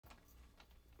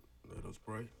Let's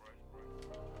pray.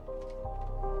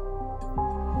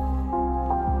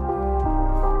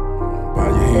 Bow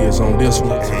your heads on this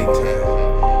one.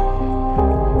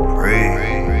 Pray.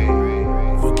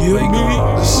 Forgive me.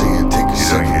 Let's see it, take a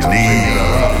second to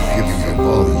forgive you of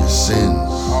all of your sins.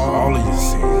 All of your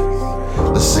sins.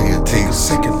 Let's see it, take a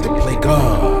second to play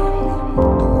God.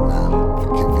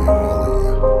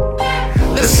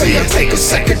 Let's say I take a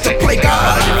second to play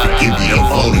God and forgive you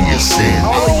of all of your sins.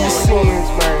 All of your sins,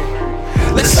 man.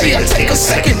 Let's say I take a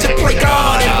second to play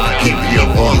God and forgive you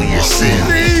of all of your sins.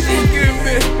 Please forgive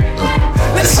me.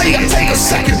 Let's say I take a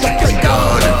second to play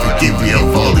God and forgive you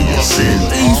of all of your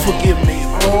sins. Please forgive me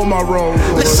all my wrongs.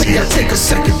 Let's say I take a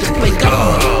second to play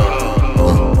God.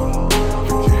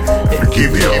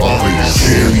 Forgive you of all of your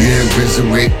sins. Yeah,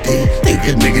 resurrected. Think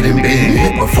a nigga done been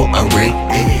here before I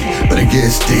wrecked it. But I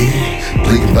guess then,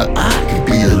 blink of an eye could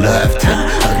be a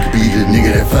lifetime. I could be the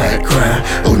nigga that fight crime.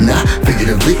 Oh nah,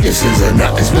 figure the witnesses are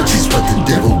not as much as what the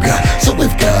devil got. So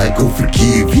if God gon'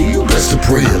 forgive you, best to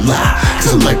pray a lot.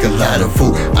 Cause I'm like a lot of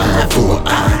for an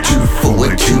eye, tooth for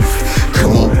a tooth.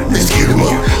 Come on, let's get him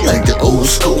up like the old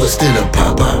school instead of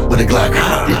Papa with a Glock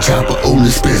hot. Your chopper on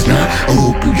the space now. I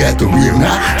hope you got the real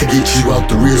knot to get you out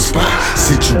the real spot.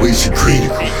 Situation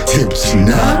critical, tips and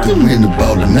not to win the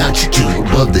ball and not you two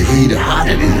above the heater,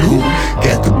 hotter than who?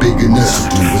 Got the big enough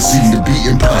to do what seemed to be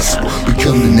impossible.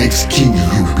 Become the next king of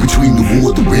you. Between the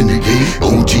war, the renegade,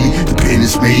 OG, the pen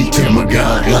is made. Tell my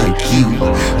God like you.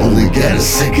 Only got a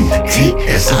second to tick,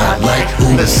 that's hot like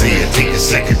who? Let's say it, take a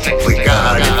second to play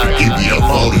God and forgive you of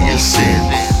all of your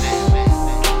sins.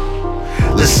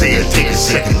 Let's say it, take a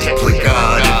second to play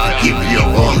God and forgive you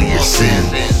of all of your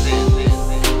sins.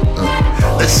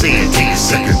 Let's say it, take a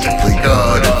second to play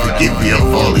God and forgive you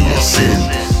of all of your sins.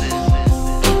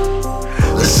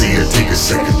 Let's say it, take a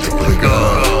second to play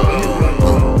God.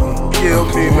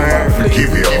 Forgive me, man.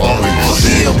 Forgive you of all of your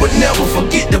sins. Yeah, but never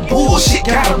forget the bullshit,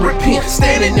 gotta repent.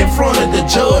 Standing in front of the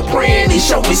judge, praying he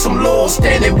showed me some love.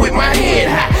 Standing with my head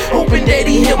high, hoping that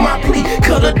he hear my plea.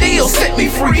 Cut a deal, set me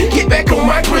free, get back on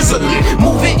my grizzly.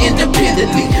 Moving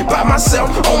independently, by myself,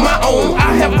 on my own.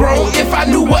 I have grown, if I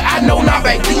knew what I know now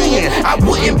back then, I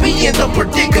wouldn't be in the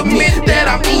predicament that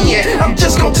I'm in. I'm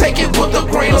just gonna take it with a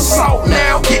grain of salt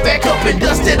now. Get back up and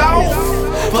dust it off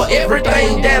for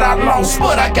everything that I lost,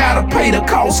 but I gotta pay the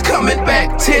cost. Coming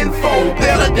back tenfold,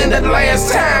 better than the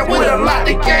last time, with a lot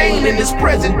to gain in this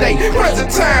present day.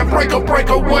 Present time, breaker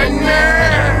 19.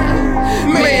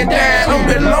 Man down on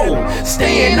the low,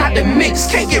 staying out the mix,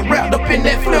 can't get wrapped up in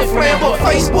that flip flam. But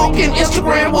Facebook and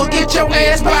Instagram will get your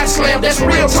ass body slammed. That's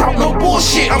real talk, no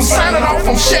bullshit. I'm signing off,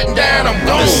 I'm shutting down, I'm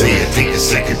gone. Let's say it, take a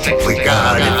second to play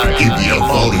God and forgive you of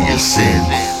all of your sins.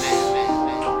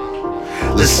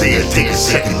 Let's say it, take a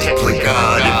second to play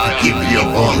God and forgive you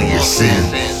of all of your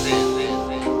sins.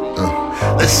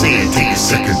 Let's say it, take a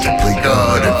second to play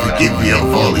God and forgive you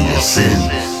of all of your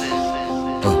sins.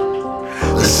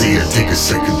 Let's say it, take a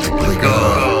second to play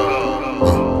God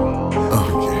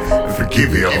and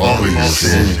forgive you of all of your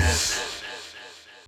sins.